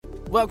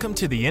Welcome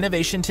to the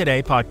Innovation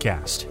Today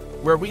podcast,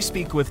 where we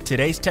speak with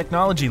today's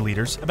technology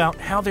leaders about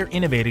how they're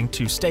innovating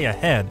to stay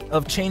ahead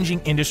of changing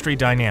industry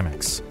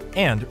dynamics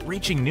and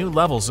reaching new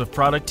levels of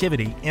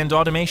productivity and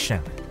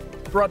automation.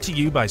 Brought to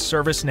you by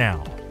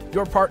ServiceNow,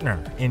 your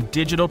partner in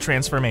digital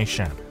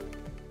transformation.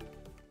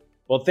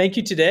 Well, thank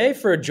you today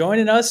for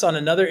joining us on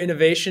another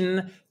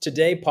Innovation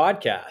Today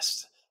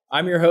podcast.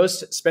 I'm your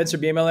host, Spencer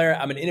Biemiller.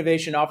 I'm an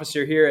innovation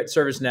officer here at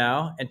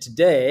ServiceNow. And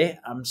today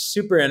I'm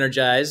super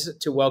energized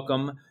to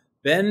welcome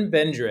Ben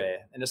Bendre,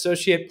 an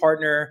associate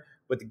partner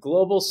with the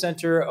Global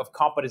Center of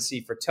Competency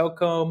for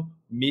Telecom,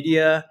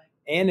 Media,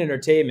 and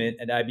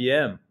Entertainment at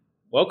IBM.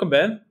 Welcome,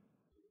 Ben.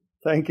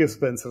 Thank you,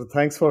 Spencer.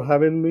 Thanks for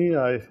having me.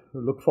 I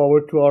look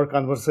forward to our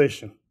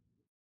conversation.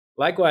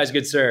 Likewise,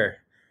 good sir.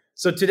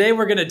 So today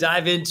we're going to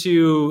dive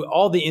into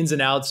all the ins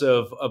and outs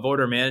of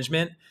order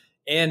management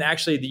and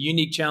actually the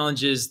unique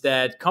challenges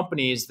that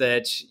companies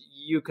that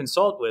you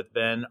consult with,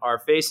 Ben, are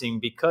facing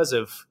because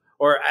of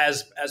or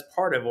as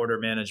part of order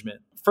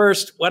management.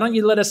 First, why don't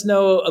you let us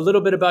know a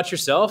little bit about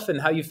yourself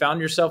and how you found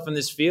yourself in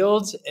this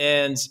field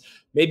and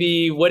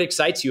maybe what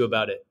excites you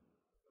about it?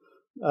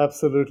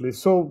 Absolutely.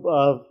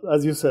 So,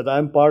 as you said,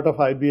 I'm part of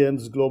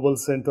IBM's Global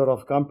Center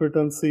of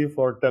Competency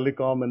for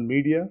Telecom and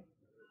Media.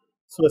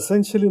 So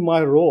essentially,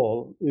 my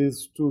role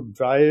is to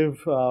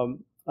drive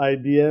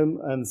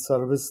IBM and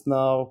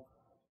ServiceNow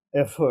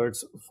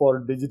efforts for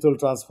digital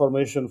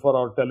transformation for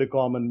our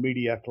telecom and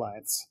media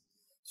clients.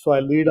 So I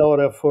lead our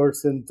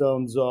efforts in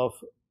terms of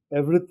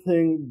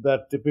everything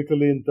that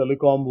typically in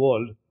telecom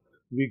world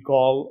we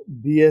call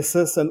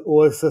BSS and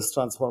OSS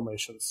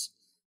transformations.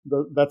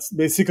 That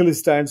basically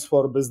stands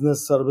for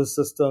business service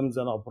systems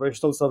and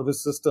operational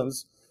service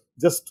systems,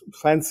 just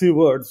fancy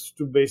words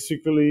to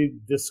basically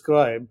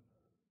describe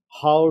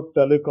how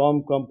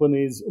telecom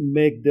companies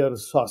make their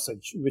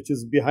sausage, which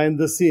is behind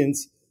the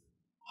scenes.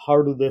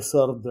 How do they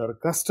serve their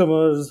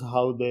customers?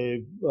 How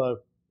they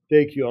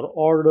take your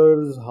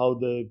orders? How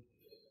they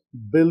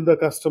bill the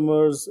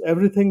customers?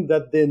 Everything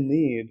that they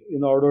need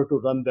in order to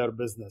run their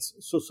business.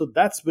 So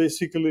that's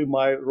basically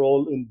my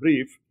role in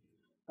brief.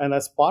 And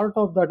as part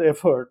of that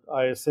effort,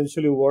 I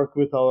essentially work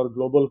with our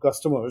global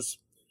customers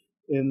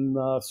in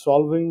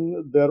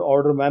solving their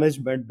order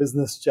management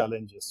business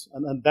challenges.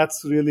 And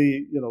that's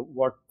really,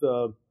 what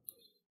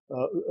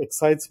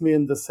excites me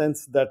in the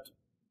sense that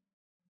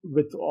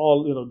with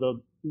all,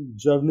 the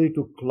journey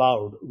to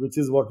cloud, which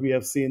is what we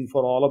have seen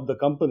for all of the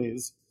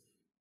companies,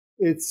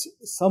 it's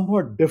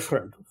somewhat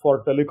different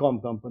for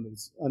telecom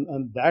companies.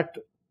 And that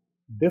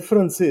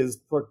difference is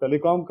for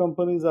telecom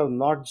companies are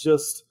not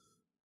just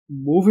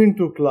moving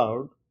to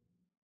cloud,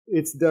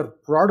 it's their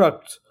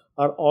products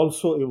are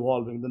also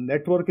evolving. The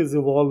network is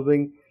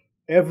evolving.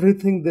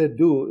 Everything they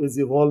do is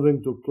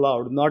evolving to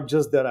cloud, not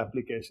just their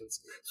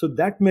applications. So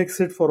that makes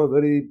it for a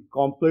very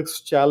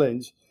complex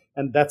challenge.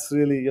 And that's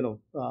really,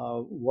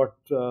 what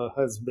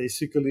has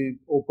basically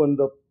opened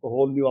up a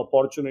whole new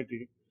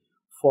opportunity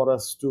for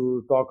us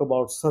to talk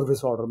about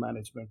service order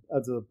management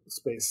as a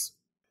space.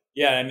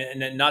 Yeah, I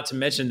mean, and not to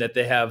mention that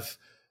they have,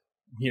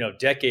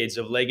 decades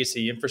of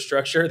legacy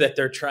infrastructure that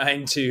they're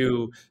trying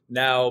to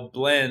now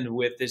blend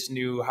with this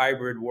new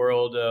hybrid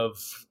world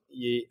of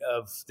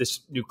this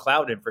new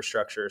cloud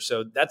infrastructure.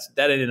 So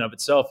that in and of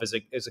itself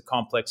is a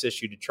complex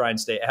issue to try and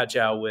stay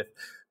agile with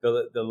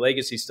the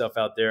legacy stuff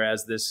out there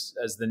as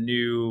the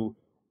new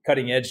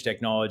cutting edge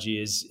technology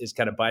is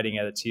kind of biting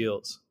at its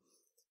heels.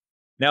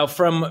 Now,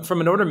 from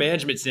an order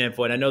management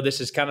standpoint, I know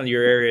this is kind of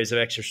your areas of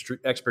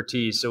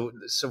expertise. So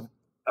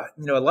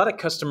a lot of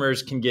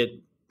customers can get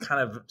kind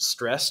of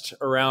stressed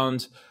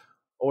around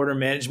order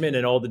management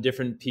and all the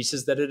different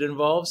pieces that it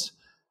involves.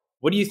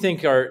 What do you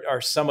think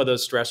are some of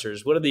those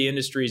stressors? What are the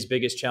industry's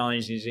biggest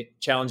challenges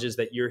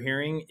that you're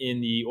hearing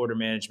in the order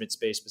management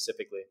space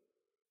specifically?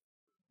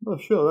 Oh,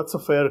 sure, that's a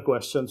fair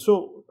question.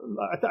 So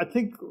I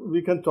think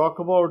we can talk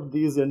about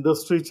these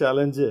industry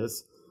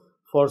challenges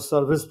for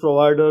service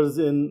providers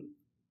in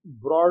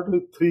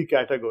broadly three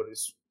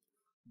categories.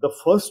 The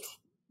first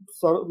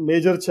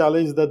major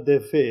challenge that they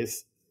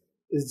face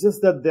is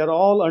just that they're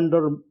all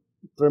under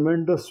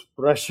tremendous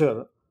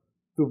pressure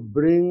to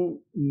bring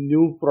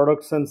new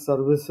products and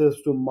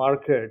services to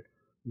market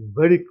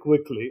very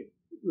quickly,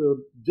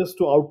 just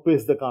to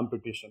outpace the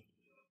competition.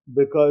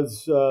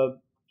 Because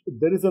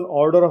there is an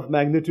order of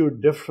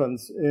magnitude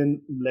difference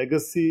in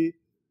legacy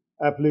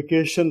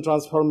application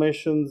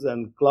transformations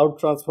and cloud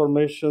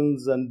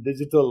transformations and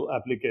digital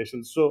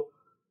applications. So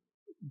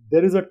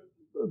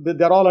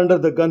they're all under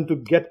the gun to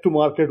get to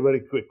market very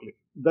quickly.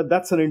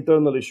 That's an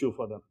internal issue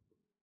for them.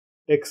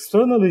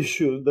 External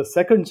issue, the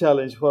second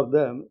challenge for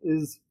them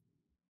is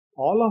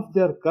all of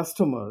their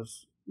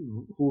customers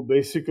who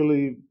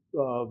basically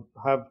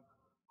have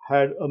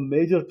had a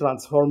major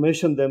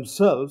transformation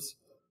themselves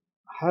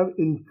have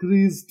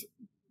increased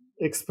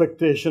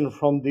expectation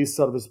from these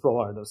service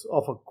providers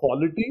of a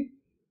quality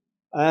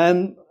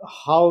and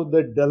how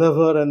they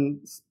deliver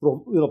and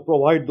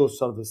provide those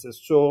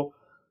services. So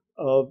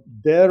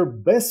their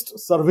best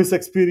service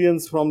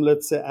experience from,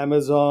 let's say,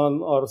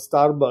 Amazon or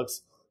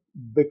Starbucks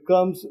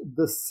becomes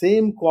the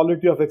same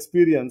quality of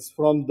experience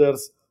from their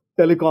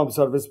telecom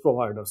service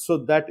providers. So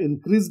that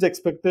increased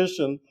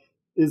expectation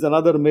is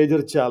another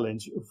major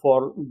challenge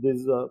for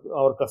these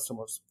our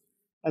customers.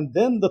 And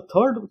then the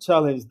third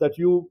challenge that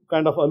you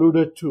kind of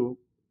alluded to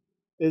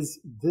is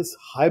this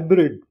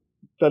hybrid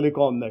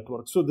telecom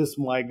network. So this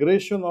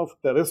migration of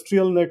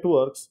terrestrial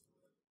networks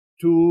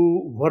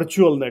to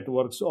virtual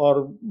networks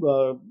or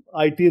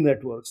IT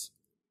networks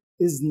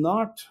is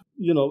not,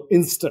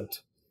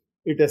 instant.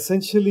 It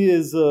essentially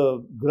is a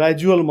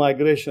gradual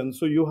migration.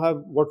 So you have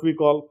what we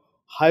call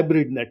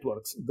hybrid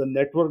networks, the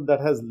network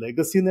that has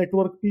legacy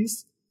network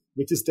piece,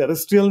 which is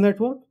terrestrial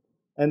network,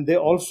 and they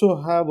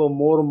also have a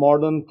more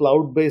modern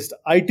cloud-based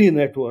IT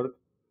network.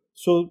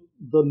 So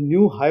the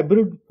new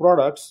hybrid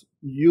products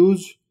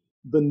use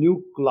the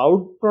new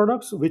cloud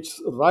products, which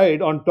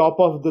ride on top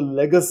of the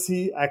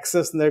legacy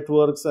access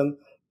networks and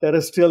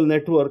terrestrial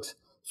networks.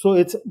 So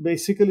it's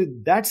basically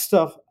that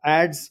stuff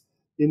adds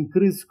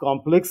increased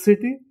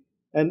complexity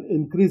and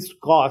increased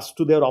cost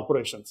to their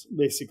operations,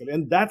 basically.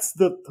 And that's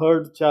the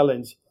third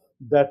challenge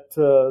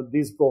that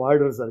these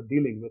providers are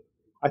dealing with.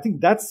 I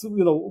think that's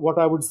what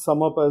I would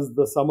sum up as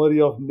the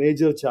summary of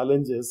major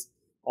challenges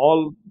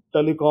all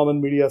telecom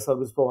and media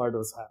service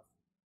providers have.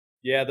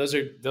 Yeah, those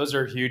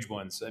are huge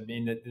ones. I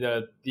mean,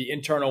 the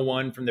internal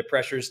one from the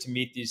pressures to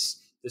meet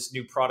this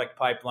new product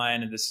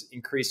pipeline and this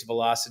increased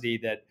velocity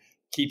that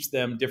keeps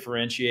them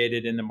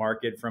differentiated in the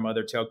market from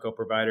other telco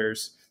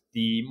providers.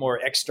 The more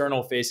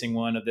external facing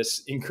one of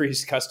this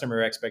increased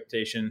customer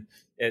expectation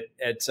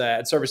at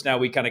ServiceNow,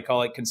 we kind of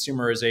call it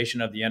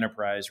consumerization of the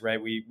enterprise,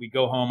 right? We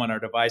go home on our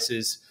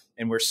devices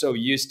and we're so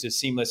used to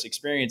seamless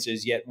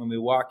experiences. Yet when we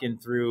walk in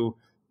through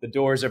the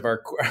doors of our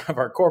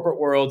corporate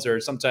worlds, or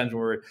sometimes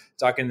when we're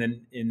talking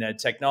in the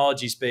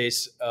technology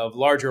space of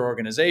larger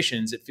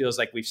organizations, it feels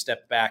like we've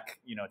stepped back,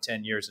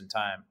 10 years in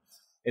time.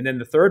 And then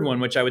the third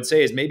one, which I would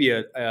say is maybe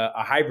a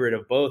hybrid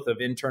of both,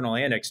 of internal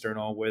and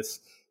external,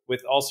 with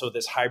also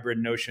this hybrid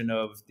notion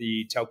of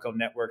the telco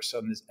networks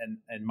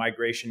and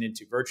migration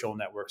into virtual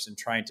networks and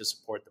trying to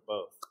support the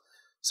both.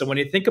 So when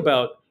you think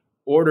about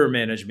order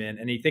management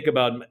and you think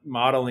about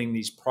modeling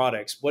these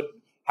products,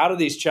 how do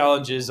these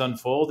challenges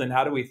unfold, and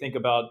how do we think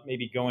about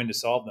maybe going to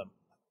solve them?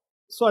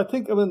 So I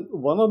think,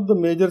 one of the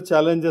major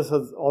challenges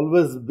has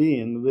always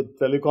been with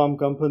telecom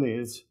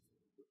companies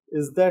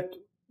is that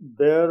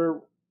their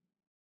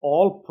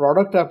all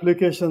product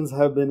applications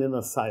have been in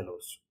a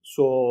silos.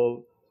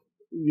 So,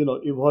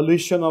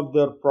 evolution of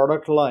their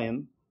product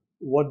line,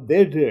 what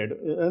they did,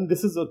 and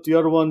this is a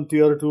tier one,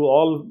 tier two,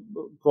 all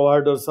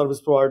providers,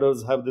 service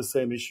providers have the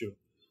same issue,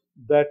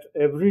 that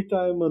every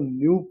time a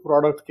new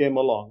product came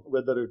along,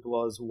 whether it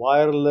was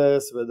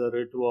wireless, whether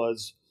it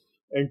was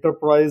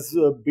enterprise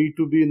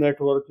B2B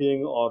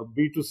networking or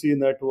B2C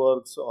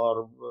networks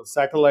or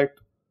satellite,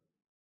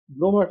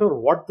 no matter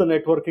what the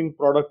networking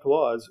product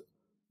was,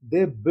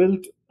 they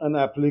built an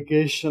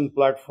application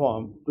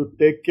platform to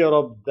take care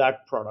of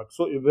that product.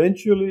 So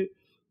eventually,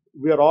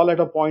 we are all at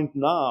a point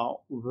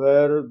now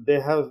where they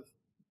have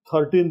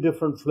 13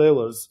 different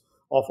flavors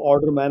of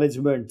order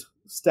management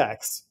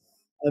stacks.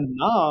 And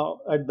now,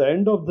 at the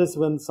end of this,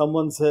 when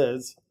someone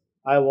says,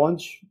 I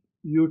want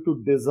you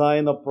to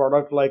design a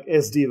product like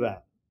SD-WAN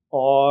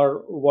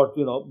or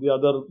the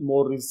other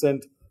more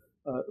recent,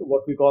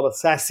 what we call a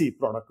SASE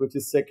product, which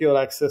is secure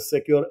access,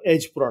 secure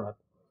edge product.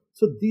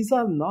 So these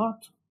are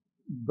not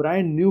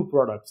brand new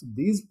products.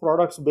 These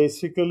products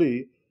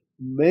basically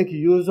make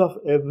use of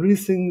every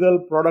single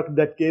product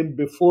that came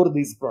before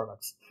these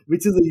products,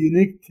 which is a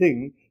unique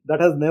thing that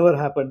has never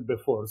happened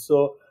before.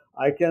 So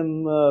I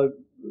can,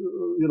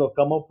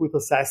 come up with a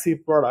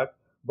SASE product,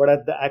 but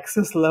at the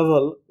access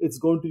level, it's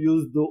going to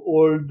use the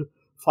old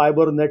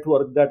fiber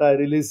network that I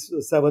released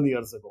 7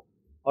 years ago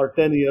or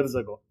 10 years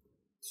ago.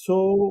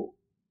 So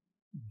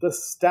the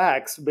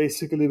stacks,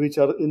 basically, which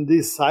are in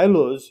these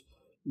silos,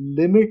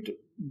 limit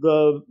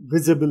the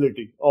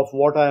visibility of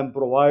what I am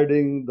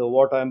providing,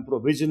 what I am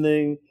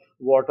provisioning,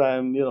 what I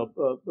am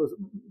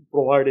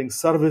providing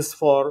service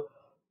for.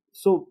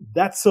 So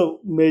that's a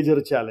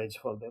major challenge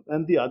for them.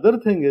 And the other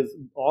thing is,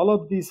 all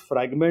of these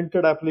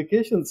fragmented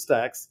application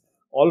stacks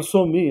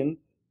also mean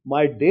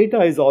my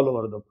data is all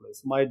over the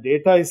place. My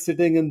data is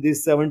sitting in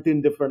these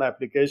 17 different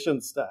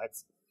application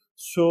stacks.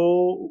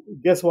 So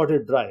guess what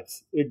it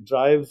drives? It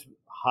drives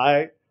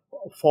high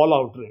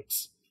fallout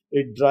rates.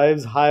 It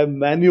drives high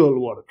manual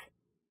work.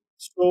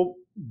 So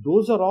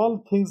those are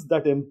all things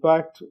that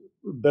impact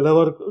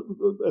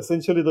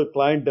essentially the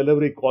client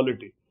delivery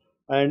quality,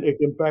 and it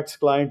impacts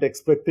client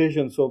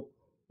expectations. So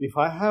if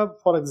I have,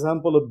 for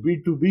example, a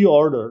B2B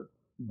order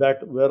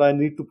where I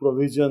need to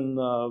provision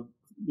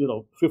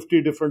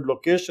 50 different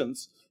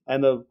locations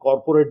and a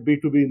corporate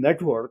B2B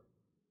network,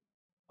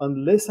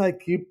 unless I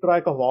keep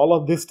track of all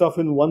of this stuff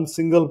in one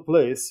single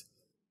place,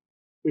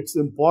 it's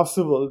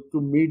impossible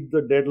to meet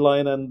the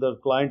deadline and the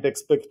client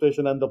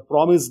expectation and the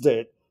promise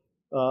date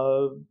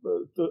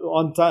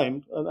on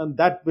time, and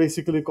that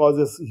basically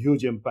causes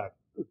huge impact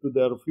to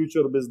their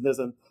future business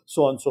and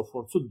so on and so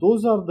forth. So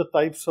those are the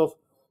types of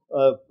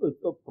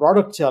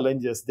product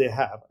challenges they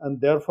have. And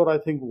therefore, I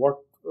think what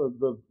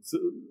the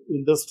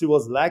industry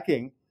was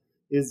lacking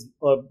is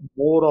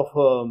more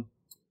of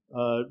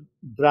a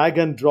drag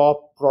and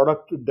drop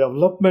product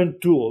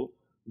development tool,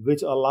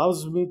 which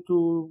allows me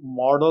to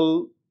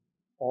model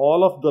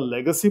all of the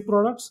legacy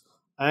products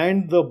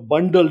and the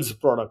bundles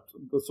product.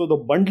 So the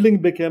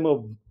bundling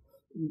became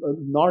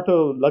not a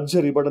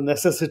luxury, but a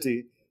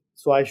necessity.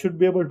 So I should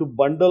be able to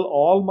bundle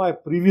all my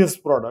previous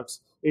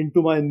products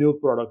into my new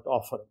product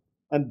offering.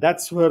 And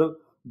that's where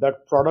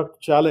that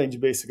product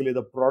challenge, basically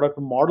the product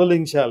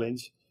modeling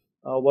challenge,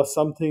 was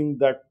something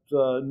that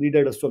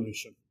needed a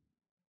solution.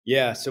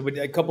 Yeah. So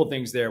a couple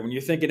things there. When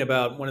you're thinking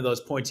about one of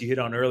those points you hit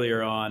on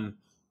earlier on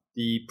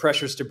the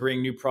pressures to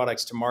bring new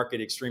products to market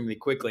extremely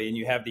quickly, and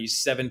you have these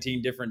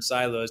 17 different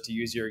silos, to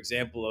use your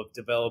example of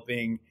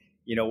developing,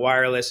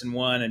 wireless in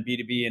one and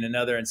B2B in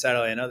another and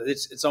satellite in another,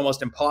 it's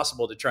almost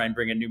impossible to try and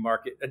bring a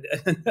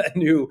a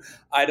new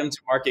item to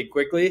market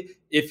quickly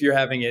if you're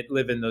having it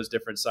live in those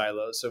different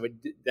silos. So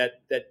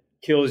that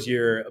kills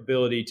your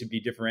ability to be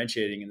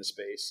differentiating in the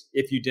space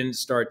if you didn't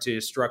start to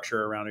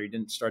structure around it, or you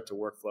didn't start to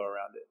workflow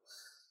around it.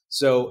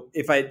 So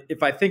if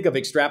I think of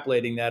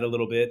extrapolating that a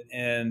little bit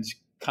and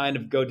kind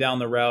of go down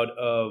the route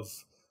of,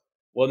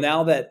 well,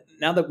 now that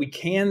we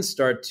can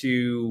start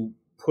to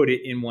put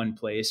it in one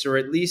place, or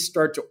at least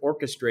start to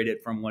orchestrate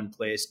it from one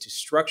place to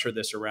structure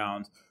this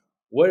around,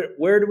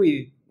 where do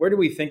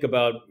we think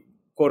about,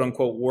 quote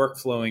unquote,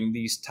 workflowing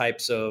these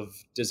types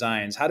of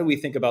designs? How do we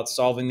think about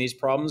solving these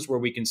problems where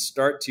we can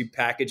start to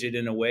package it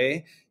in a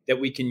way that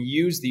we can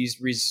use these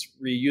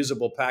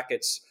reusable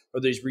packets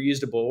or these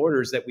reusable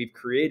orders that we've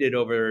created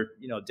over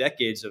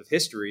decades of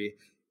history,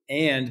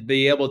 and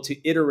be able to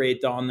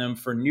iterate on them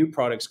for new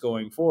products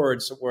going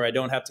forward, so where I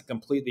don't have to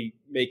completely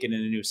make it in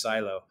a new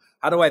silo?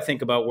 How do I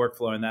think about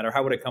workflowing that, or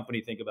how would a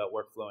company think about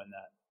workflowing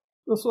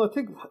that? So I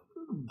think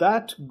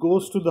that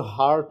goes to the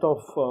heart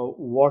of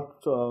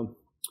what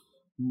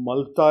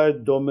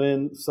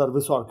multi-domain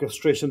service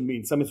orchestration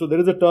means. I mean, so there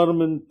is a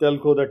term in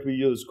telco that we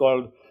use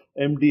called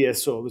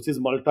MDSO, which is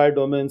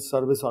multi-domain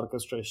service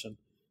orchestration.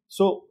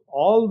 So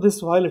all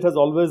this while, it has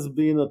always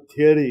been a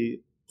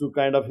theory to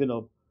kind of,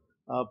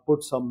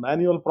 put some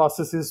manual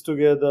processes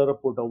together,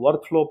 put a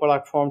workflow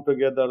platform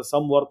together,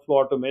 some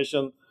workflow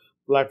automation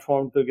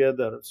platform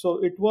together.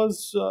 So it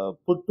was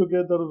put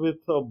together with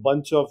a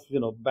bunch of,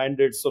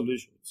 band-aid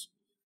solutions.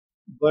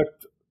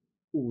 But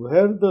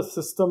where the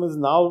system is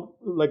now,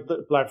 like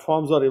the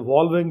platforms are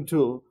evolving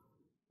to,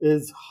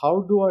 is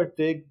how do I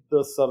take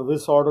the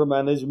service order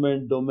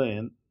management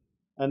domain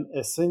and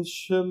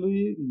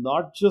essentially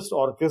not just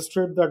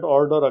orchestrate that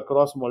order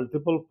across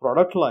multiple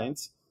product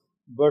lines,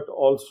 but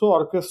also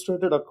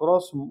orchestrate it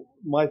across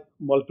my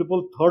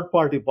multiple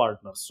third-party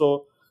partners.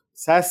 So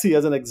SASE,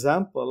 as an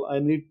example, I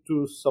need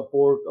to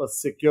support a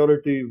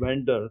security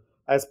vendor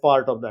as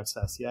part of that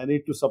SASE. I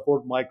need to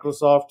support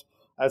Microsoft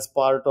as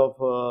part of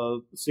a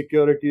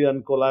security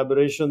and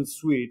collaboration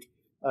suite,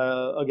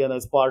 again,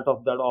 as part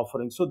of that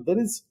offering. So there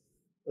is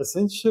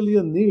essentially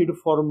a need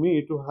for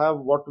me to have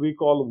what we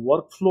call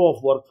workflow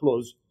of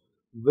workflows,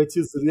 which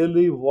is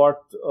really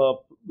what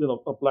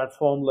a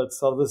platform like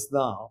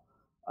ServiceNow,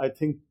 I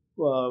think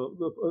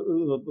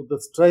the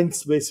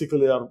strengths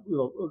basically are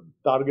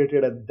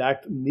targeted at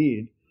that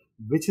need,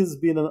 which has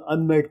been an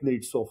unmet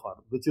need so far.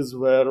 Which is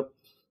where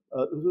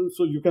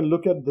so you can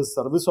look at the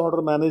service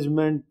order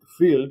management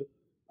field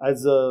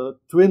as a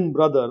twin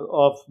brother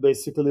of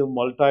basically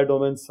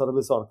multi-domain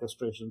service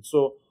orchestration.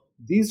 So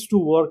these two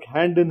work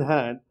hand in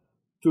hand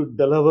to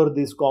deliver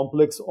these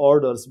complex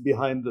orders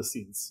behind the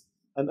scenes,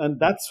 and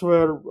that's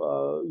where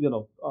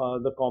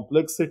the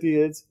complexity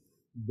is.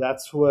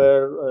 That's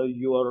where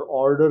your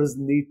orders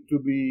need to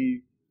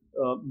be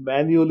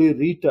manually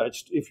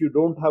retouched if you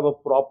don't have a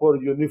proper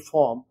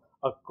uniform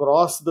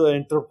across the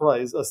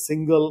enterprise, a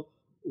single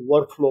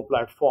workflow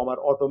platform or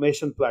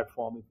automation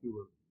platform, if you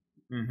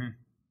will. Mm-hmm.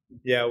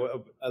 Yeah,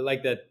 well, I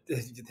like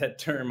that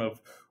term of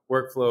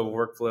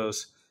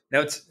workflows.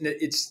 Now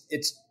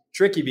it's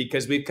tricky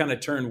because we've kind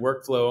of turned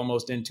workflow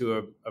almost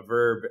into a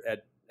verb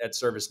at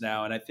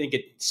ServiceNow, and I think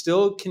it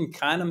still can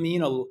kind of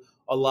mean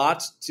a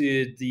lot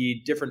to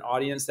the different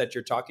audience that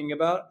you're talking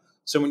about.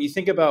 So when you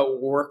think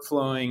about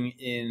workflowing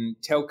in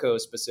telco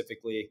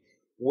specifically,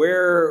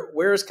 where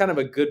is kind of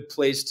a good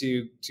place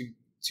to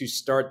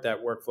start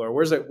that workflow?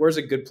 Where's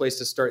a good place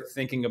to start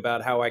thinking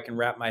about how I can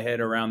wrap my head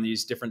around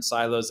these different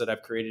silos that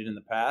I've created in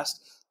the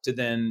past to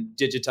then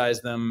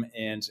digitize them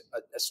and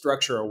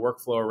structure a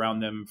workflow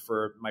around them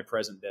for my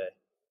present day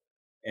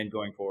and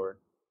going forward?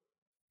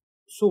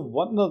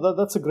 So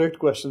that's a great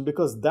question,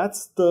 because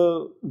that's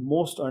the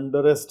most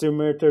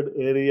underestimated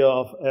area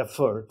of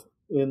effort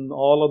in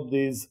all of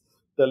these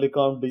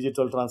telecom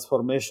digital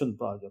transformation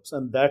projects.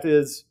 And that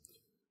is,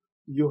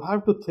 you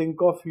have to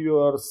think of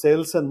your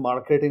sales and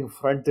marketing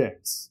front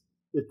ends.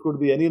 It could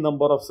be any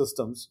number of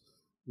systems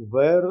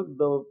where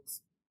the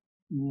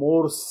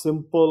more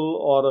simple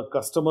or a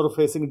customer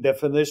facing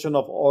definition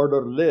of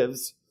order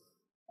lives,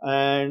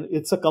 and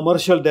it's a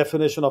commercial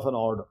definition of an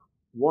order.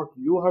 What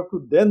you have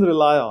to then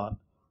rely on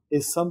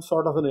is some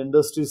sort of an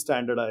industry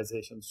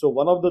standardization. So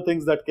one of the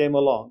things that came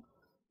along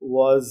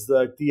was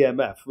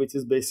TMF, which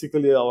is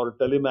basically our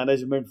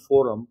telemanagement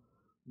forum,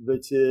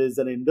 which is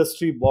an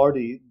industry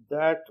body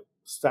that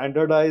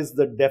standardized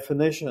the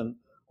definition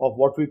of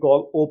what we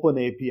call open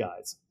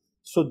APIs.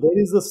 So there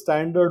is a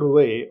standard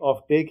way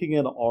of taking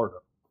an order.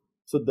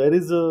 So there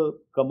is a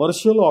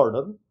commercial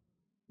order,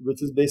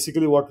 which is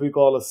basically what we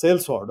call a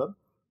sales order.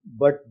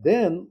 But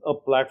then a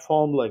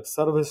platform like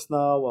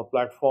ServiceNow, a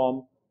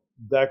platform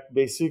that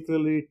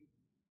basically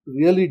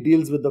really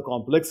deals with the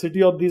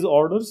complexity of these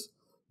orders,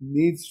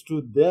 needs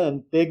to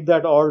then take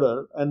that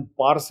order and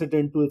parse it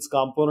into its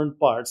component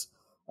parts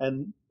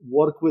and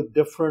work with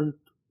different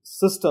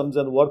systems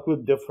and work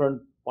with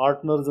different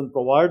partners and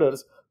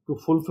providers to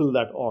fulfill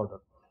that order.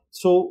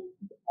 So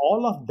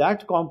all of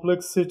that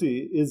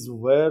complexity is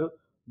where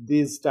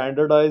these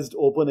standardized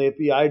open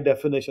API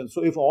definitions.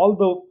 So if all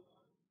the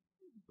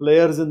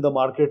players in the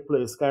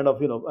marketplace kind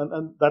of,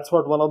 and that's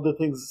what one of the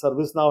things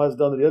ServiceNow has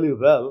done really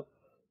well,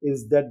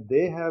 is that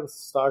they have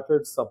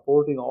started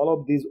supporting all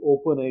of these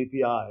open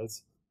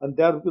APIs, and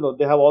they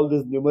have all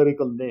these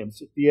numerical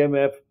names: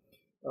 TMF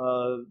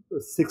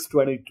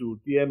 622,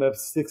 TMF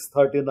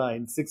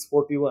 639,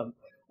 641,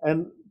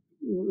 and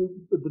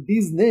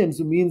these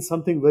names mean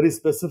something very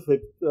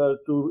specific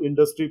to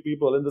industry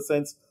people, in the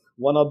sense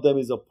one of them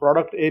is a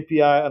product API,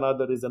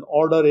 another is an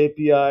order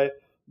API,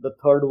 the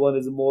third one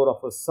is more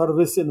of a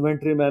service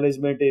inventory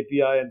management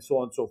API, and so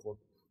on and so forth.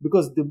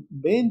 Because the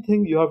main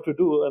thing you have to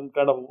do and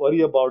kind of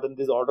worry about in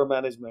this order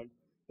management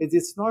is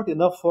it's not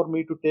enough for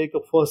me to take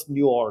a first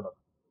new order.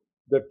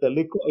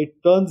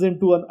 It turns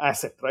into an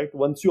asset, right?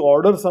 Once you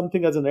order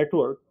something as a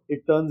network,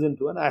 it turns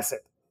into an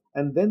asset.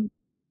 And then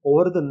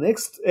over the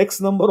next X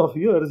number of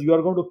years, you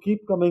are going to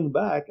keep coming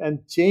back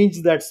and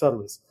change that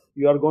service.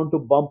 You are going to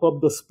bump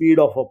up the speed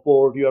of a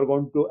port. You are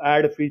going to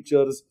add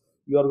features.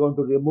 You are going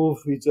to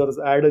remove features,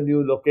 add a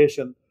new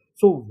location.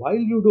 So while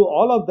you do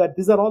all of that,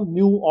 these are all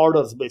new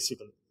orders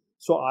basically.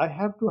 So I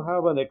have to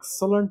have an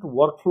excellent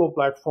workflow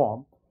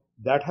platform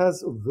that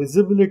has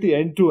visibility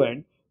end to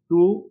end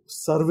to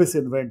service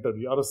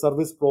inventory or a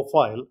service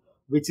profile,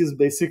 which is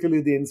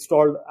basically the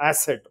installed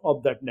asset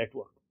of that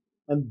network.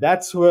 And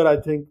that's where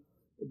I think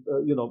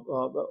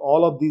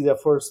all of these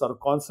efforts are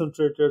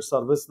concentrated.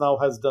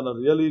 ServiceNow has done a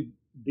really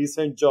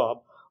decent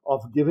job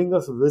of giving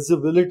us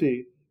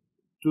visibility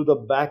to the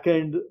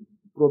back-end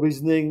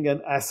provisioning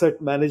and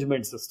asset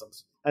management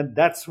systems. And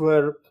that's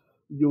where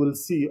you will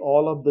see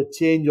all of the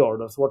change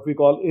orders, what we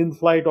call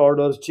in-flight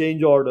orders,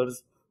 change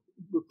orders.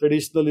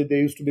 Traditionally, they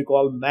used to be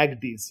called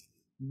MACDs,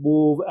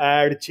 move,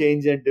 add,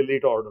 change, and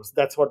delete orders.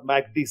 That's what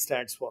MACD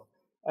stands for.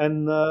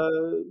 And,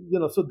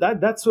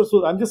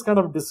 so I'm just kind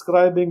of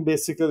describing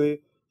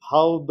basically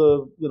how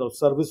the,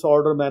 service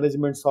order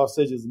management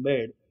sausage is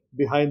made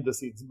behind the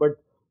scenes.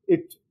 But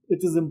it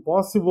is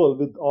impossible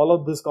with all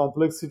of this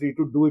complexity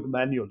to do it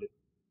manually.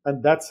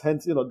 And that's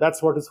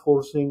what is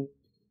forcing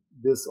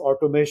this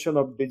automation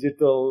of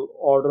digital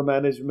order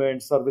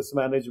management, service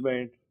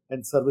management,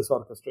 and service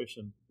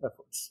orchestration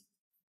efforts.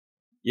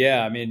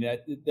 Yeah, I mean,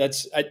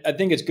 I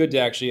think it's good to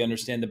actually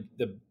understand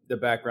the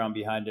background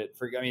behind it.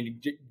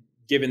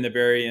 Given the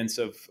variance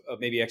of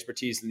maybe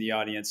expertise in the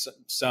audience,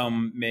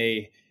 some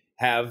may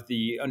have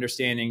the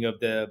understanding of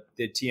the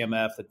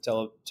TMF, the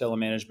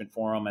telemanagement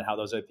forum, and how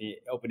those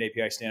open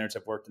API standards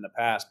have worked in the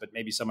past, but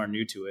maybe some are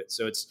new to it.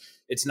 So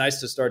it's nice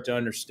to start to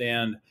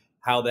understand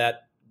how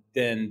that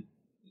then,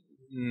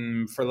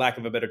 for lack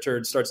of a better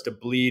term, starts to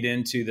bleed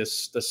into the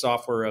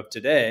software of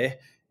today.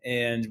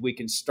 And we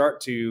can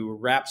start to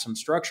wrap some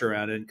structure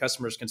around it, and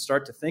customers can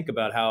start to think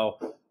about how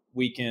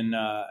we can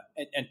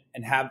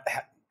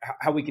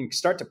how we can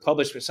start to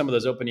publish some of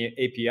those open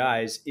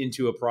APIs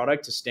into a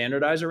product to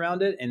standardize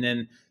around it, and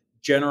then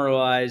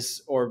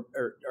generalize or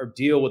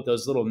deal with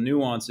those little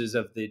nuances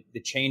of the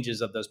changes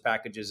of those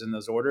packages and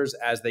those orders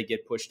as they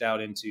get pushed out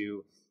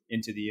into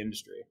the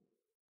industry.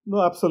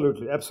 No,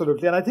 absolutely.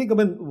 And I think,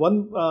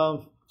 one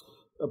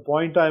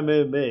point I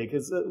may make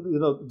is,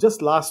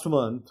 just last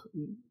month,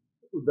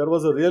 there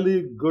was a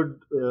really good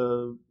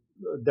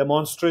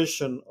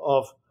demonstration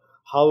of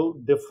how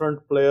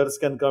different players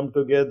can come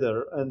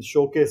together and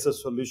showcase a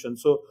solution.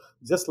 So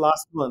just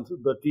last month,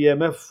 the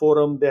TMF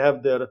forum, they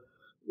have their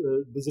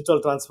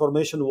Digital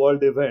Transformation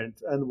World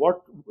event. And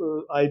what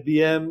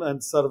IBM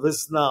and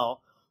ServiceNow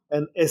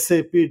and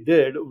SAP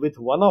did with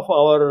one of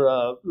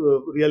our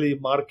really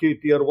marquee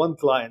tier 1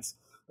 clients,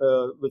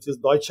 which is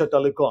Deutsche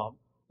Telekom,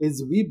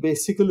 is we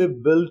basically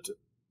built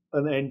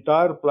an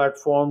entire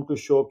platform to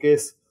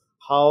showcase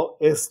how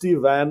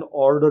SD-WAN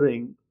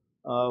ordering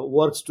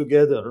works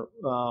together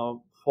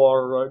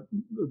for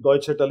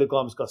Deutsche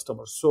Telekom's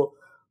customers. So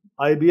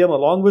IBM,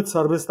 along with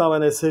ServiceNow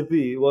and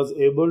SAP, was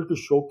able to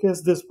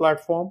showcase this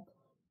platform,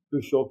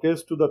 to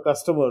showcase to the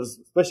customers,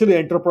 especially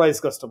enterprise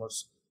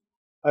customers,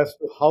 as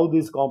to how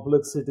these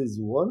complexities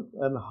work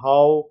and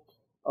how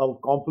a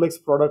complex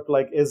product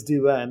like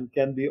SD-WAN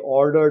can be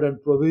ordered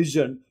and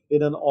provisioned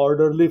in an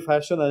orderly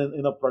fashion and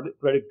in a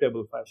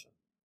predictable fashion.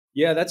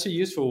 Yeah, that's a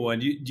useful one.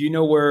 Do you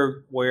know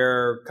where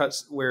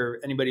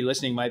anybody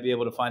listening might be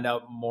able to find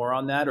out more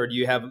on that, or do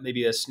you have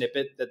maybe a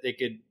snippet that they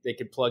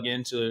could plug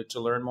in to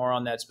learn more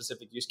on that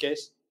specific use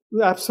case?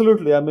 Yeah,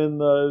 absolutely. I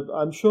mean,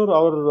 I'm sure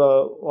our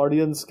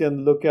audience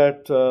can look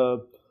at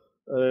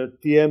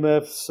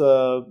TMF's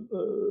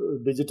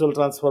digital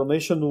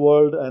transformation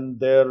world and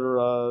their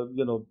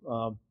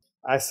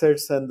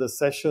assets and the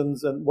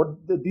sessions and what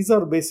these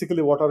are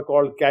basically what are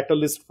called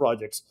catalyst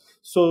projects.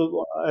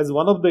 So, as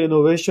one of the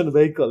innovation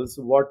vehicles,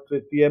 what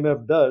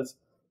TMF does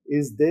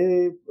is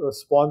they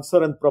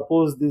sponsor and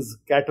propose these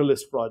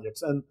catalyst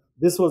projects, and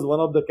this was one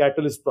of the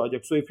catalyst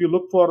projects. So, if you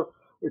look for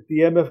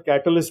TMF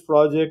catalyst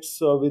projects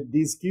with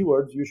these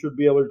keywords, you should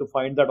be able to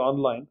find that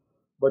online.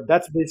 But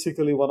that's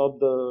basically one of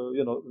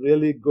the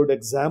really good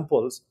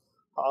examples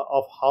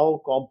of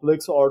how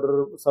complex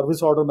order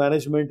service order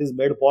management is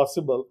made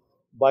possible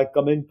by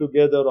coming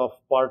together of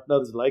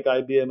partners like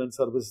IBM and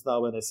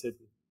ServiceNow and SAP.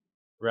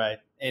 Right,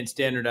 and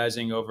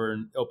standardizing over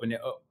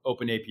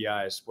open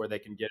APIs where they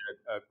can get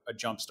a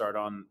jump start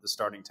on the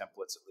starting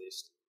templates at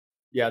least.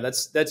 Yeah,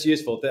 that's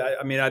useful.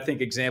 I mean, I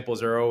think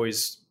examples are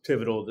always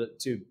pivotal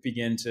to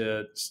begin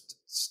to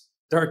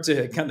start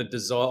to kind of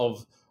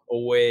dissolve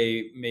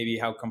away maybe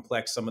how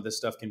complex some of this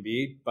stuff can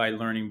be by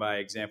learning by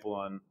example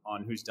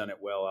on who's done it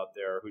well out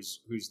there,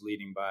 who's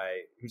leading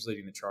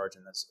the charge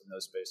in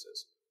those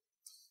spaces.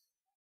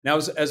 Now,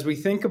 as we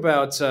think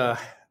about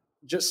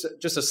just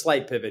a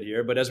slight pivot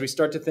here, but as we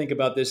start to think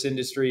about this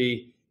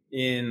industry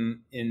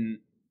in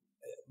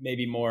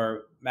maybe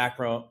more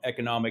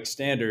macroeconomic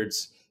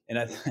standards,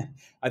 and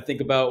I think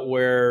about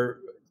where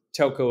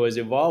telco is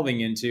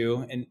evolving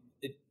into, and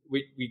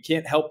we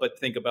can't help but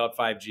think about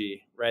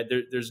 5G, right?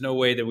 There's no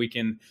way that we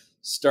can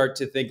start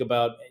to think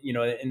about,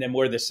 and then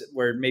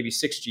where maybe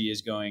 6G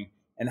is going,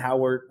 and how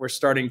we're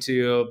starting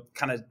to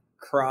kind of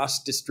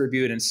cross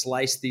distribute and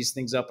slice these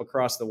things up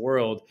across the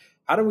world.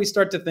 How do we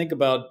start to think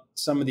about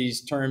some of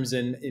these terms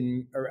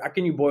or how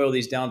can you boil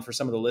these down for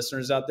some of the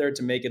listeners out there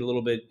to make it a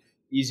little bit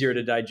easier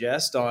to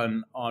digest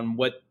on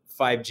what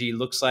 5G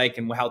looks like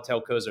and how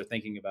telcos are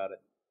thinking about it?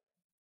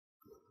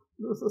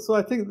 So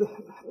I think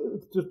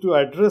to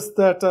address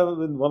that,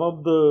 one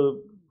of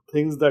the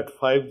things that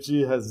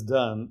 5G has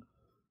done,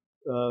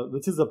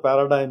 which is a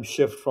paradigm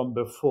shift from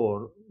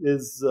before,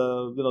 is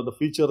the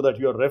feature that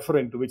you are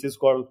referring to, which is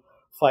called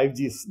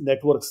 5G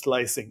network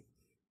slicing.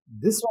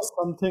 This was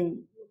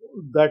something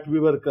that we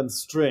were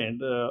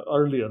constrained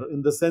earlier,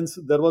 in the sense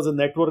there was a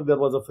network, there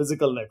was a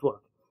physical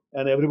network,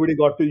 and everybody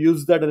got to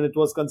use that, and it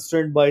was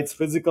constrained by its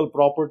physical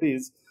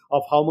properties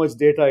of how much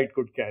data it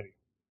could carry.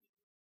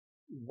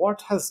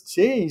 What has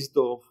changed,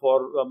 though,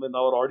 for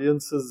our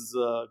audience's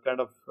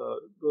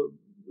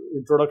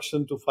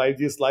introduction to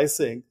 5G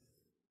slicing,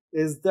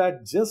 is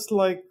that just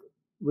like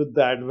with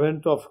the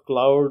advent of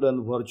cloud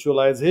and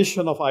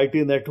virtualization of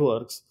IT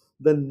networks,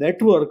 the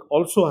network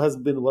also has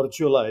been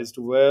virtualized,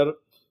 where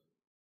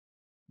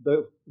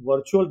the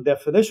virtual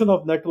definition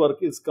of network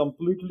is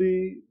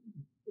completely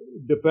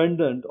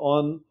dependent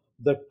on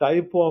the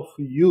type of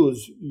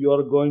use you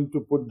are going to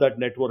put that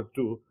network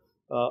to,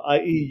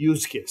 i.e.,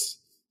 use case.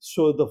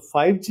 So the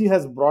 5G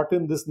has brought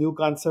in this new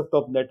concept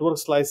of network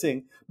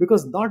slicing,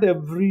 because not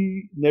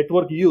every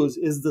network use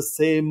is the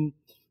same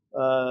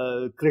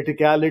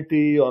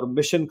criticality or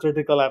mission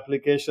critical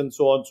application,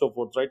 so on and so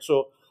forth, right?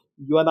 So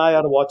you and I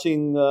are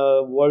watching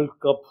World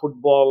Cup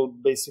football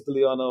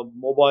basically on a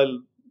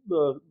mobile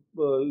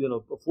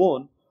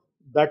phone.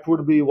 That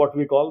would be what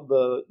we call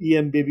the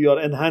EMBB, or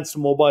enhanced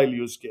mobile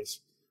use case.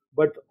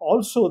 But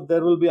also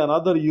there will be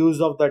another use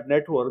of that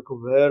network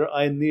where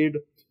I need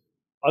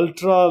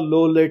ultra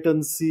low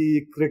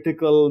latency,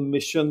 critical,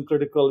 mission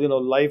critical,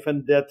 life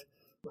and death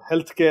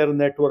healthcare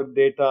network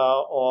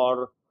data,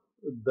 or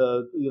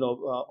the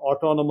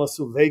autonomous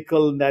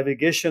vehicle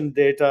navigation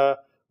data,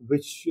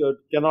 which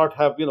cannot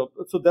have,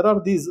 so there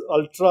are these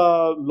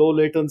ultra low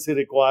latency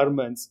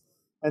requirements.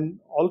 And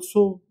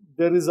also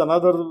there is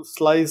another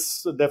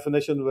slice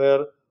definition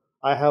where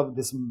I have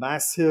this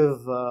massive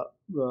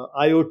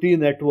IoT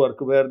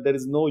network where there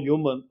is no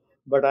human,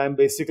 but I'm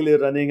basically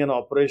running an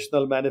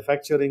operational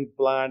manufacturing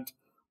plant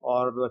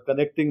or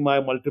connecting my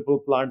multiple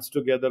plants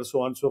together,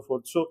 so on and so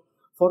forth. So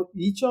for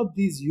each of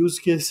these use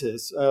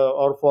cases,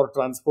 or for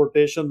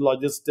transportation,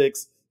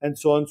 logistics, and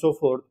so on and so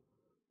forth,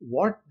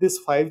 what this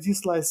 5G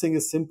slicing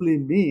is simply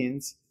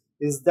means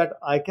is that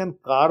I can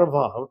carve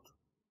out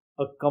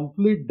a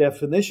complete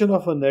definition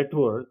of a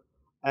network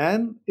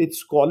and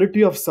its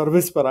quality of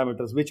service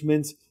parameters, which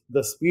means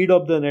the speed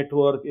of the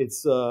network,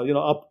 its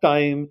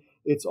uptime,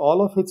 it's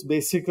all of its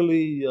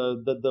basically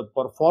the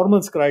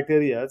performance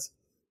criteria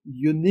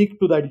unique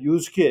to that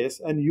use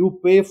case, and you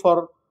pay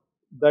for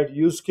that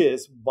use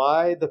case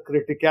by the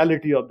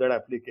criticality of that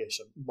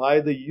application, by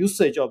the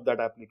usage of that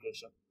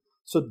application.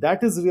 So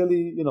that is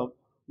really,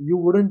 you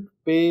wouldn't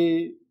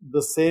pay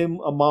the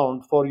same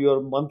amount for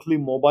your monthly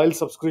mobile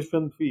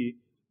subscription fee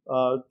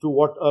to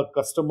what a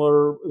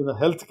customer in a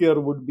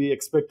healthcare would be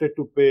expected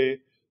to pay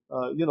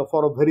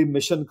for a very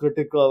mission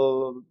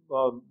critical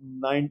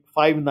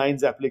 5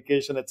 nines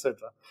application,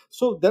 etc.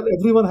 So that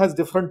everyone has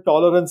different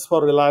tolerance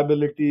for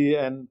reliability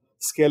and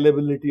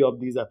scalability of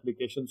these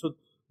applications. So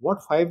what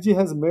 5G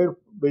has made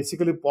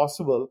basically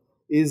possible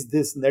is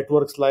this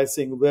network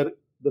slicing, where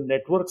the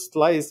network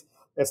slice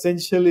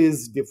essentially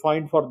is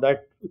defined for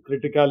that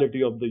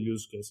criticality of the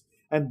use case,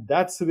 and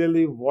that's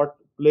really what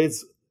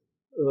plays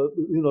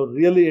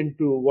really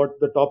into what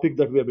the topic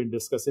that we have been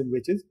discussing,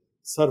 which is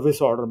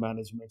service order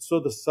management. So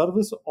the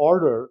service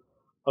order,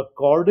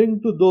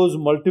 according to those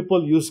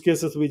multiple use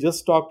cases we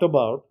just talked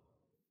about,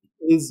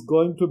 is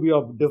going to be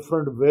of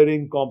different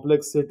varying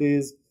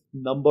complexities,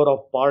 number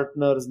of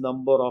partners,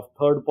 number of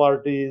third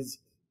parties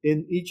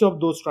in each of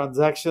those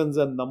transactions,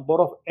 and number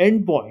of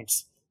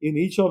endpoints in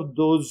each of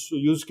those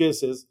use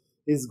cases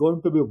is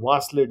going to be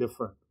vastly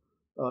different.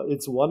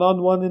 It's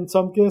one-on-one in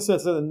some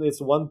cases, and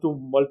it's one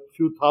to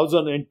few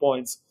thousand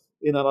endpoints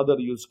in another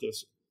use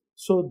case.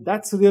 So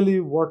that's really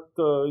what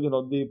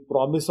the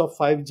promise of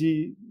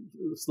 5G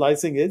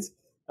slicing is,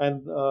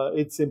 and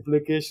its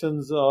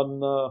implications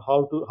on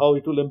how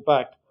it will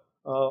impact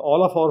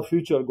all of our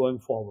future going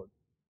forward.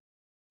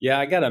 Yeah,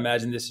 I got to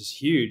imagine this is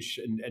huge.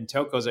 And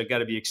telcos have got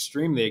to be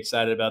extremely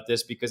excited about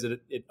this because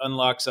it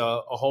unlocks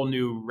a whole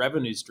new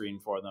revenue stream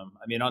for them.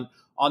 I mean,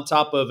 on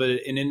top of an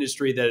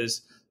industry that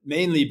has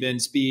mainly been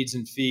speeds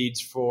and feeds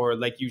for,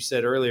 like you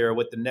said earlier,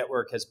 what the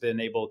network has been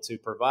able to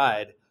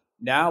provide,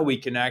 now we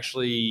can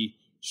actually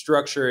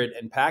structure it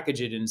and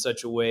package it in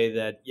such a way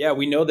that, yeah,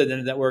 we know that the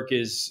network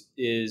is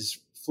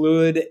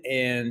fluid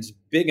and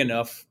big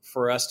enough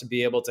for us to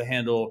be able to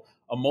handle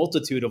a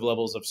multitude of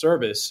levels of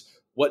service.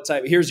 What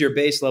type? Here's your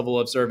base level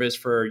of service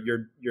for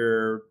your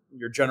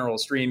general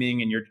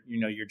streaming and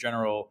your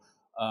general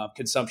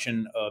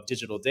consumption of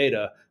digital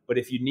data. But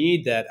if you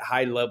need that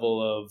high level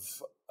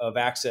of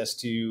access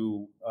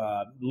to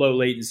low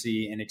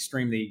latency and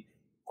extremely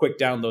quick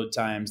download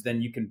times,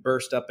 then you can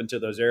burst up into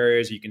those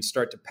areas. You can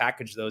start to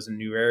package those in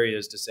new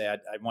areas to say,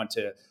 I want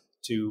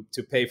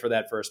to pay for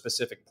that for a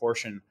specific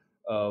portion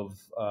of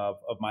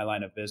my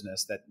line of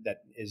business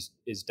that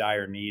is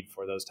dire need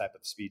for those type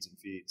of speeds and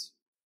feeds.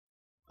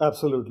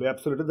 Absolutely.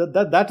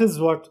 That is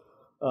what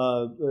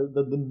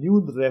the new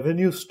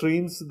revenue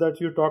streams that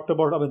you talked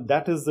about. I mean,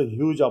 that is a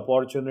huge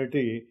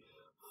opportunity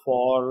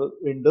for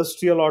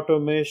industrial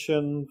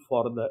automation,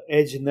 for the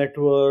edge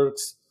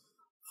networks,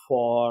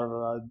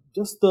 for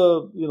just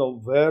the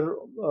where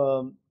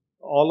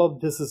all of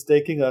this is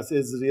taking us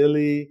is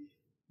really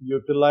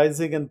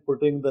utilizing and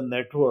putting the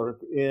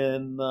network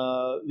in.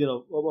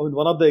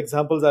 One of the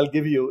examples I'll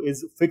give you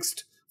is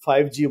fixed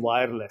 5G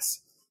wireless.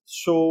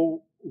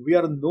 So we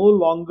are no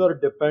longer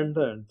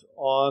dependent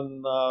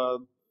on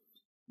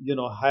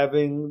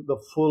having the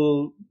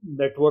full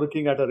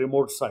networking at a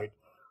remote site.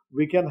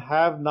 We can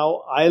have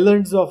now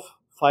islands of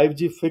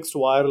 5G fixed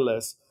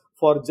wireless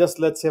for just,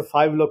 let's say,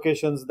 5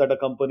 locations that a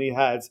company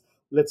has.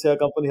 Let's say a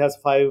company has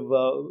 5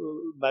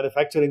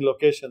 manufacturing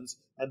locations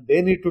and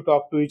they need to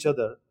talk to each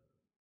other.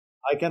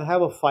 I can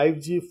have a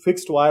 5G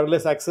fixed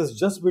wireless access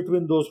just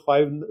between those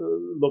 5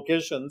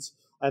 locations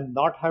and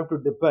not have to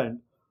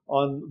depend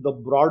on the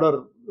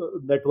broader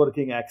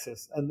networking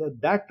access. And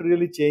that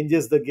really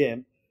changes the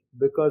game,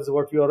 because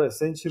what you are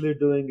essentially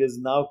doing is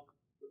now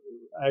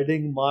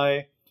adding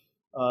my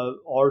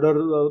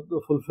order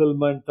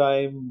fulfillment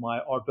time, my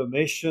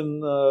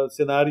automation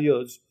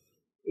scenarios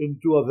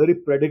into a very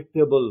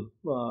predictable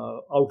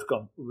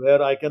outcome,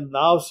 where I can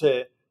now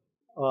say,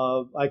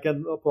 I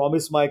can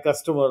promise my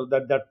customer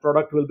that that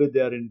product will be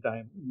there in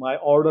time. My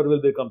order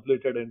will be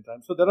completed in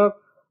time. So there are,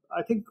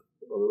 I think,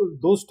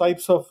 those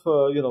types of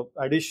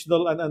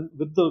additional and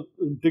with the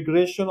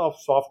integration of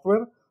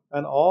software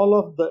and all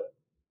of the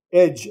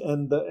edge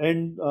and the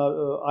end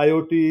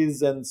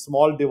IoTs and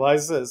small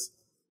devices,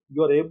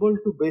 you are able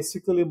to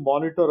basically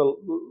monitor a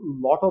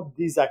lot of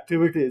these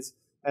activities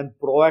and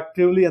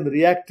proactively and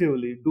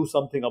reactively do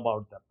something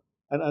about them.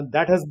 And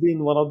that has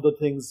been one of the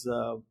things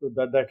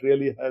that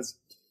really has,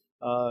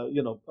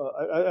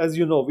 as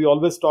you know, we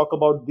always talk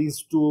about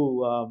these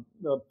two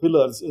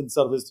pillars in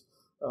service,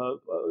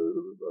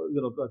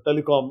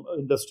 telecom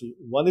industry.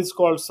 One is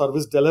called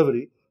service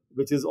delivery,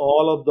 which is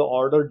all of the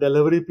order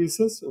delivery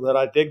pieces where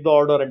I take the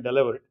order and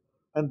deliver it.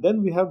 And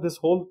then we have this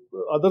whole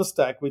other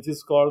stack, which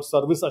is called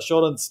service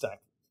assurance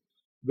stack,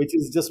 which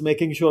is just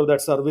making sure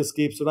that service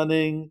keeps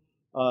running.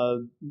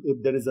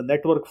 If there is a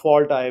network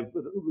fault, I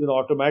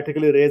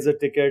automatically raise a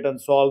ticket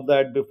and solve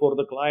that before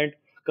the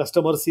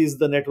customer sees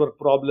the network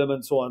problem,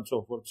 and so on and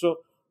so forth. So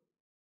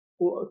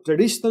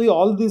traditionally,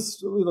 all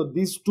these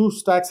two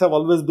stacks have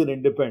always been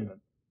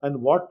independent.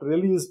 And what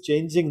really is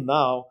changing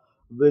now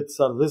with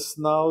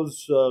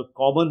ServiceNow's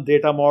common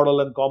data model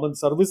and common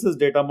services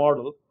data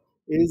model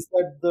is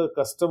that the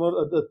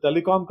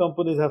telecom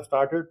companies have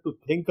started to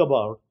think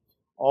about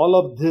all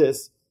of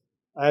this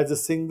as a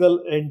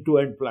single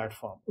end-to-end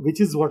platform, which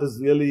is what is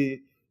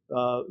really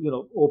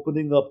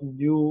opening up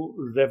new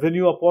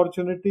revenue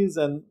opportunities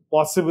and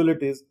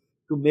possibilities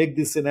to make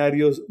these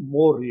scenarios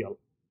more real.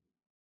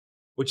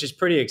 which is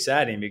pretty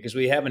exciting because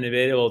we haven't been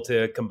able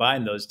to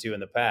combine those two in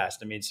the past.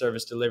 I mean,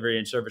 service delivery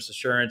and service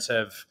assurance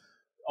have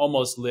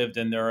almost lived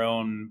in their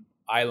own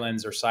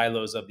islands or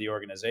silos of the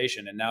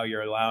organization. And now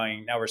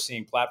we're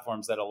seeing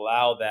platforms that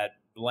allow that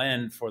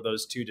blend for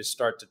those two to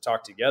start to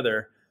talk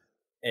together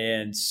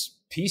and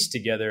piece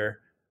together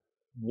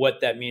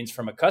what that means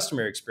from a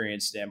customer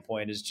experience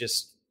standpoint is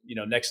just,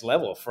 next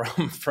level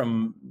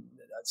from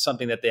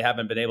something that they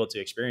haven't been able to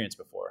experience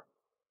before.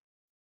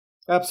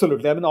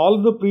 Absolutely. I mean,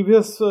 all the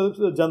previous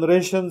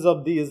generations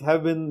of these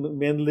have been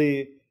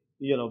mainly,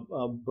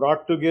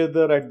 brought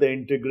together at the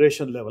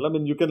integration level. I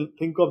mean, you can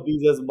think of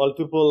these as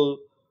multiple,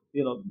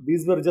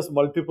 these were just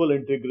multiple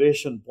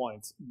integration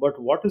points. But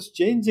what is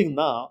changing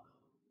now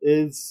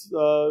is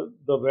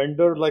the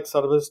vendor like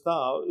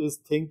ServiceNow is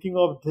thinking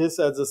of this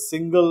as a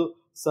single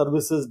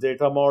services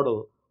data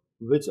model,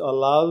 which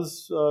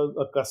allows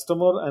a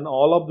customer and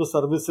all of the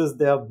services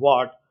they have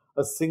bought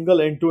a single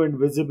end-to-end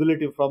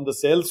visibility from the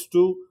sales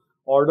to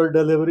order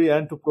delivery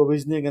and to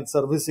provisioning and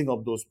servicing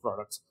of those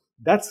products.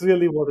 That's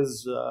really what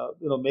is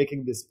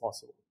making this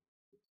possible.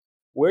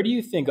 Where do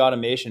you think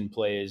automation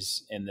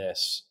plays in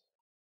this?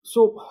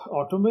 So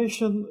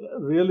automation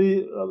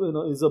really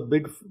is a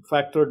big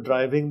factor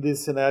driving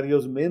these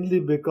scenarios, mainly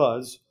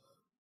because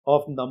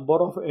of number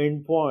of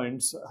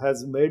endpoints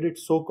has made it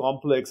so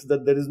complex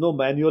that there is no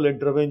manual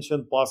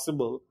intervention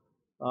possible.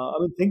 I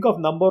mean, think of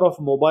number of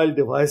mobile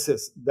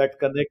devices that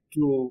connect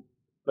to,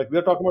 like we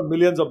are talking about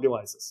millions of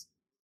devices.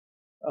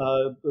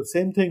 The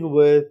same thing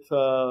with,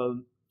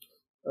 either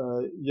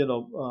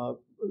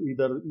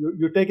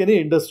you take any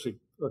industry,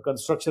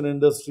 construction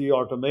industry,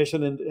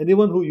 automation, and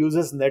anyone who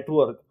uses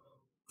network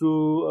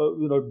to,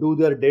 do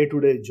their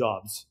day-to-day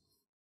jobs.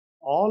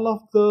 All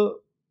of the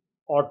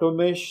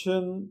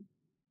automation,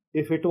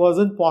 if it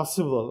wasn't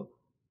possible,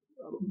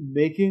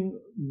 making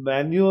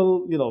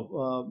manual,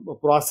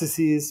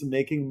 processes,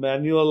 making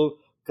manual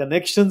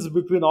connections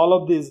between all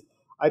of these,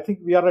 I think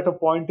we are at a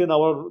point in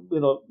our,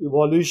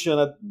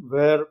 evolution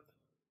where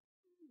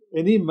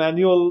any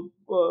manual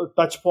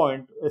touch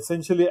point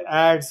essentially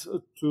adds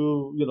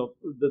to,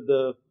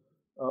 the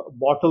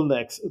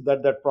bottlenecks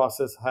that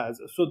process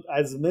has. So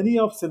as many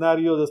of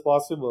scenarios as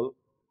possible,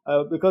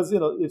 because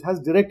it has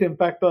direct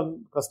impact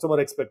on customer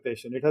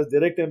expectation. It has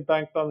direct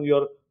impact on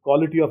your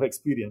quality of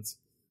experience.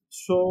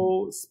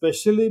 So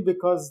especially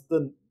because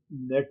the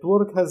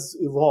network has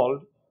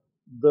evolved,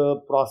 the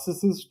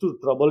processes to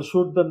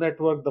troubleshoot the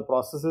network, the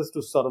processes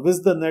to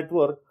service the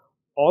network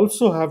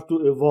also have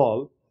to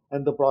evolve,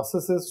 and the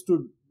processes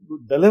to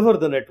deliver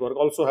the network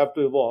also have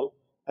to evolve.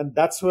 And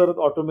that's where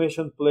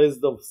automation plays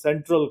the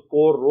central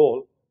core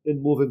role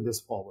in moving this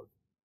forward.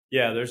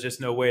 Yeah, there's just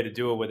no way to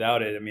do it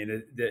without it. I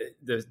mean,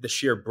 the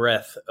sheer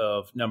breadth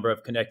of number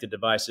of connected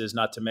devices,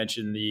 not to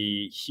mention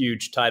the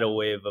huge tidal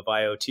wave of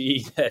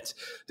IoT that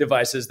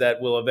devices that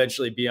will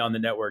eventually be on the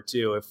network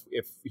too.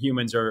 If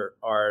humans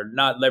are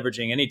not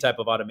leveraging any type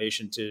of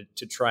automation to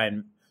try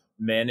and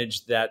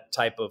manage that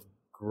type of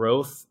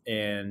growth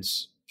and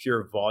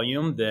pure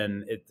volume,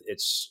 then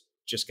it's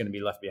just going to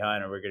be left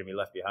behind, or we're going to be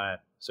left behind.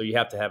 So you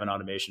have to have an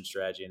automation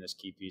strategy in this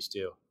key piece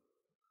too.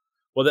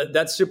 Well,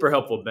 that's super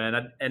helpful,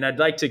 Ben. And I'd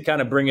like to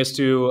kind of bring us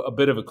to a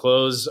bit of a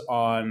close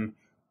on,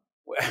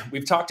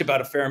 we've talked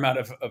about a fair amount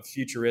of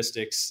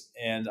futuristics,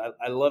 and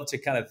I love to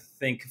kind of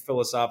think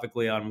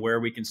philosophically on where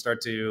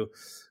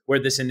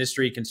this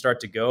industry can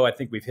start to go. I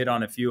think we've hit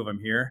on a few of them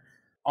here.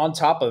 On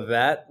top of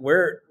that,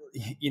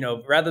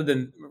 rather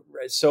than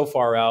so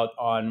far out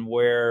on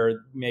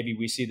where maybe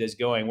we see this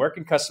going, where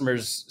can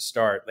customers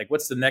start? Like,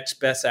 what's the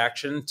next best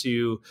action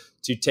to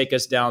take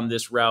us down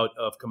this route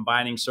of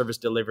combining service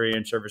delivery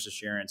and service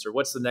assurance? Or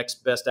what's the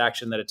next best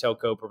action that a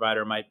telco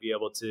provider might be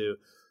able to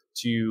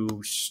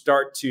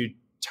start to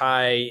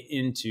tie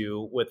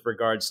into with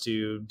regards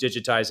to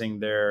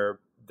digitizing their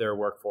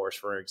workforce,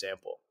 for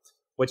example?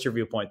 What's your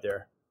viewpoint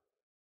there?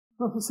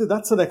 See,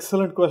 that's an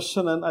excellent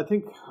question. And I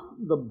think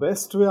the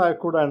best way I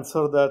could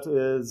answer that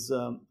is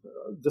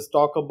just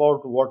talk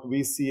about what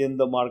we see in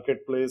the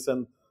marketplace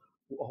and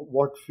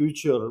what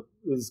future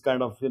is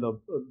kind of,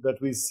 that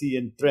we see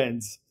in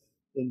trends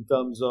in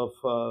terms of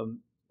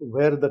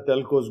where the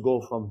telcos go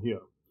from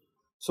here.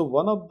 So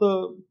one of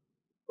the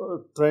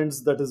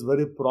trends that is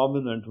very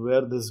prominent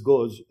where this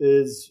goes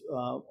is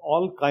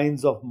all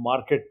kinds of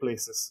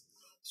marketplaces.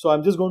 So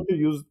I'm just going to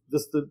use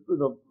just the,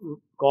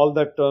 call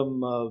that term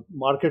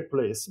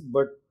marketplace,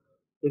 but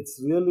it's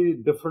really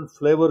different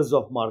flavors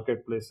of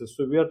marketplaces.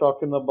 So we are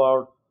talking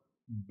about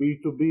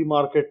B2B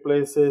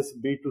marketplaces,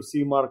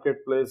 B2C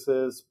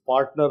marketplaces,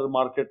 partner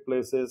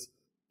marketplaces,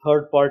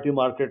 third-party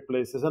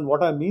marketplaces. And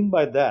what I mean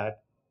by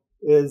that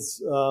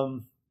is a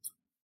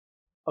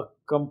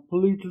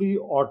completely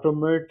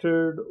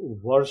automated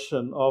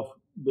version of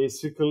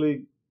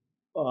basically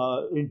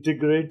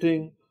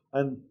integrating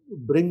and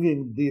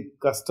bringing the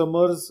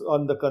customers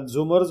and the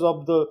consumers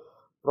of the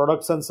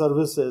products and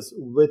services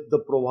with the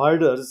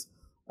providers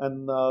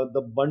and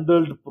the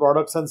bundled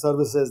products and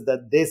services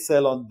that they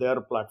sell on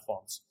their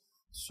platforms.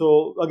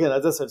 So again,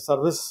 as I said,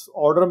 service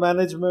order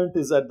management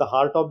is at the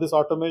heart of this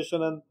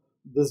automation and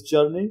this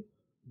journey.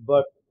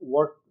 But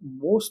what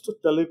most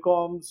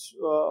telecoms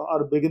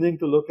are beginning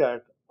to look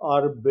at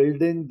are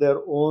building their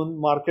own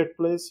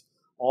marketplace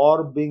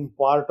or being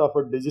part of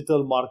a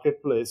digital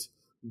marketplace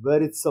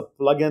where it's a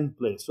plug and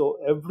play. So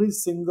every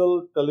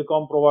single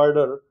telecom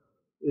provider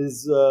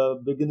is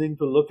beginning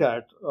to look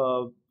at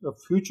a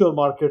future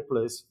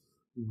marketplace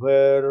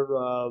where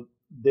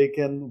they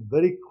can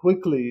very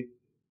quickly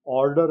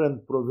order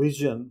and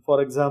provision.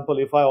 For example,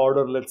 if I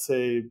order, let's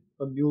say,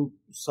 a new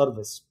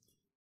service,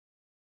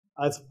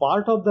 as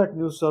part of that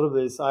new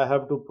service, I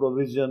have to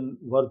provision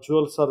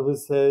virtual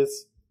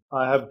services,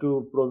 I have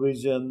to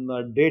provision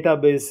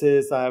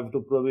databases, I have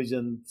to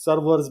provision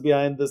servers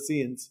behind the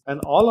scenes, and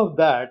all of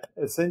that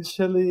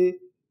essentially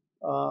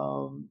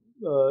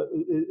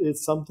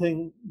is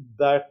something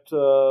that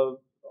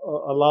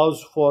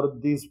allows for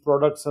these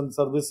products and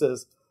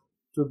services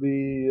to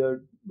be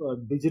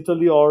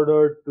digitally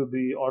ordered, to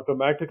be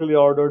automatically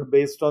ordered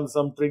based on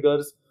some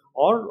triggers,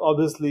 or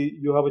obviously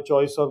you have a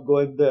choice of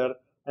going there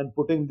and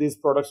putting these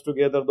products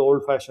together the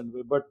old fashioned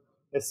way. But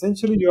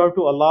essentially, you have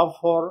to allow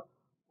for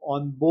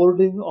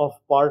onboarding of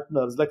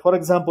partners. Like, for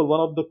example, one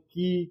of the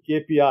key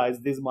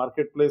KPIs these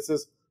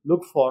marketplaces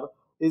look for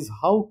is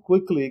how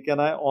quickly can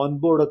I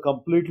onboard a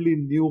completely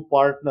new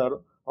partner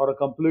or a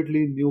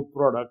completely new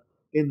product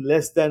in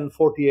less than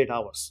 48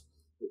 hours.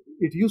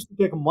 It used to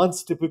take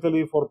months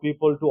typically for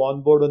people to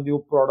onboard a new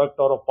product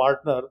or a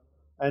partner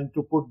and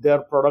to put their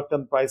product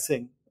and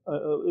pricing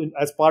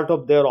as part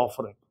of their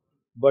offering.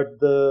 But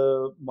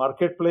the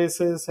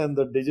marketplaces and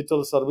the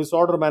digital service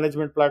order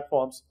management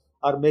platforms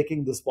are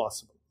making this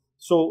possible.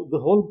 So the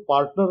whole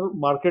partner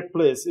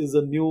marketplace is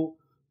a new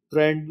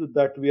trend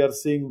that we are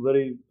seeing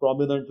very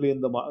prominently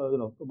in the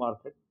the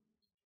market.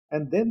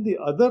 And then the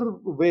other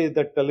way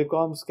that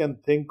telecoms can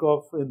think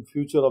of in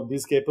future of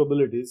these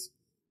capabilities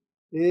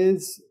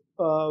is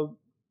to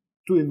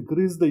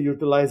increase the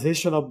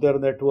utilization of their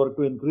network,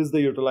 to increase the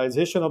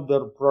utilization of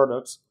their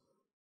products.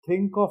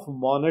 Think of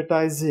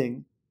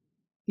monetizing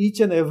each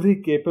and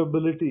every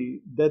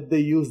capability that they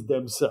use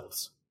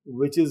themselves,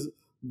 which is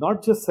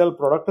not just sell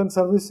product and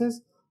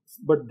services,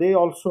 but they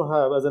also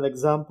have, as an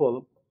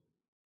example,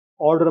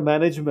 order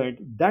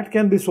management that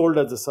can be sold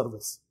as a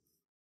service.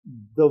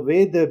 The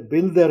way they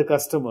bill their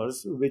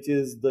customers, which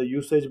is the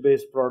usage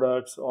based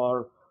products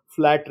or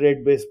flat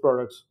rate based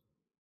products,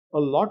 a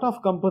lot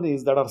of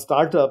companies that are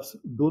startups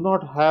do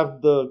not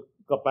have the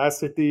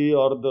capacity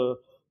or the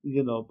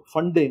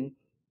funding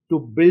to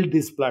build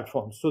these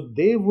platforms. So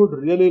they would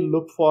really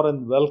look for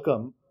and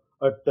welcome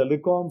a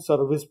telecom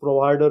service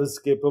provider's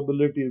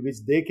capability,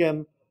 which they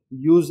can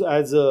use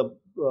as a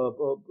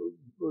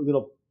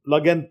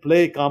plug and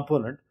play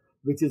component,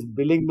 which is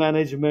billing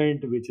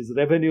management, which is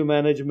revenue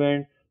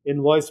management,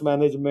 invoice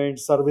management,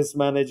 service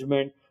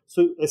management.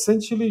 So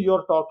essentially,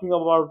 you're talking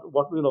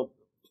about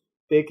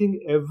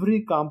taking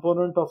every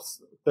component of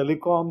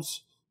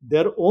telecoms,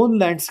 their own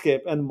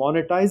landscape, and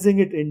monetizing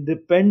it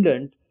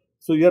independent.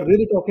 So you're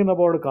really talking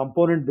about a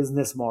component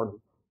business model.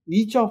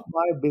 Each of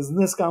my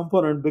business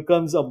component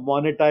becomes a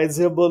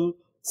monetizable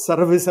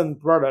service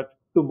and product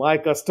to my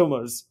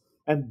customers.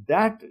 And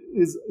that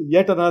is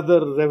yet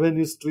another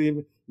revenue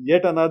stream,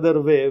 yet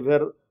another way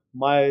where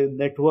my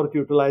network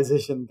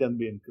utilization can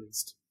be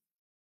increased.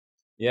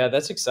 Yeah,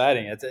 that's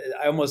exciting.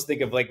 I almost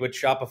think of like what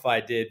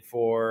Shopify did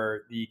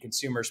for the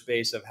consumer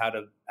space of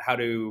how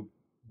to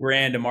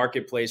brand a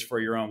marketplace for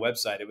your own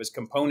website. It was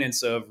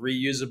components of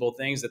reusable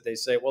things that they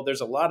say, well,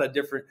 there's a lot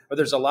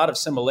of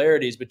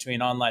similarities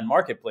between online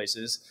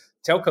marketplaces.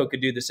 Telco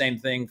could do the same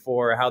thing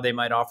for how they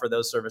might offer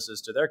those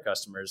services to their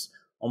customers,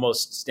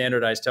 almost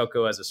standardized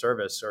telco as a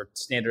service or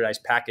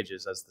standardized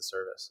packages as the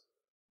service.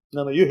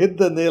 No, you hit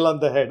the nail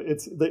on the head.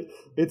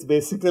 It's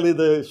basically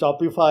the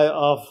Shopify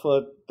of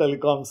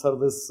telecom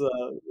service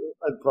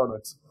and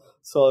products.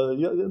 So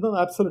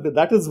absolutely,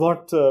 that is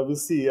what we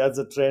see as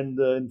a trend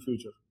in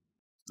future.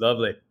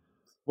 Lovely.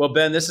 Well,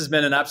 Ben, this has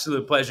been an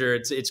absolute pleasure.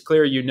 It's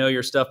clear you know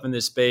your stuff in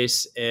this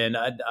space, and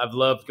I've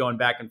loved going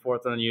back and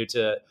forth on you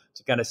to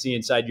kind of see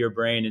inside your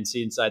brain and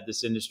see inside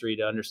this industry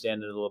to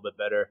understand it a little bit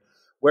better.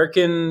 Where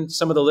can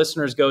some of the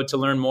listeners go to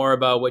learn more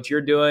about what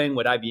you're doing,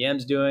 what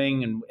IBM's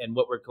doing, and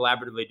what we're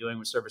collaboratively doing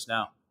with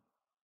ServiceNow?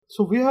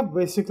 So we have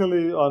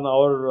basically on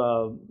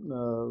our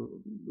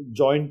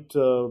joint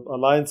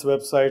alliance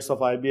websites of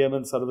IBM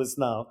and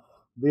ServiceNow,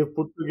 we've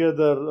put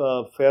together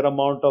a fair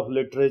amount of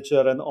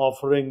literature and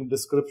offering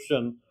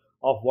description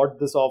of what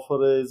this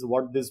offer is,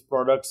 what these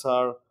products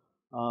are.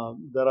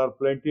 There are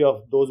plenty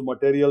of those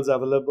materials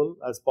available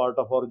as part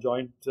of our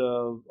joint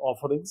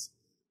offerings.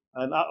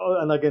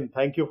 And again,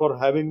 thank you for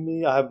having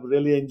me. I have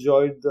really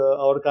enjoyed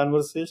our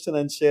conversation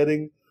and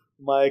sharing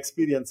my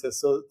experiences.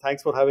 So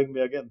thanks for having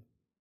me again.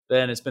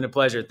 Ben, it's been a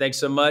pleasure. Thanks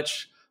so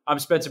much. I'm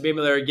Spencer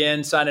Beemler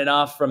again, signing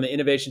off from the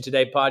Innovation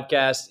Today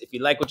podcast. If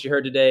you like what you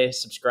heard today,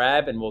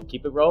 subscribe and we'll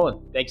keep it rolling.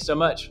 Thank you so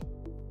much.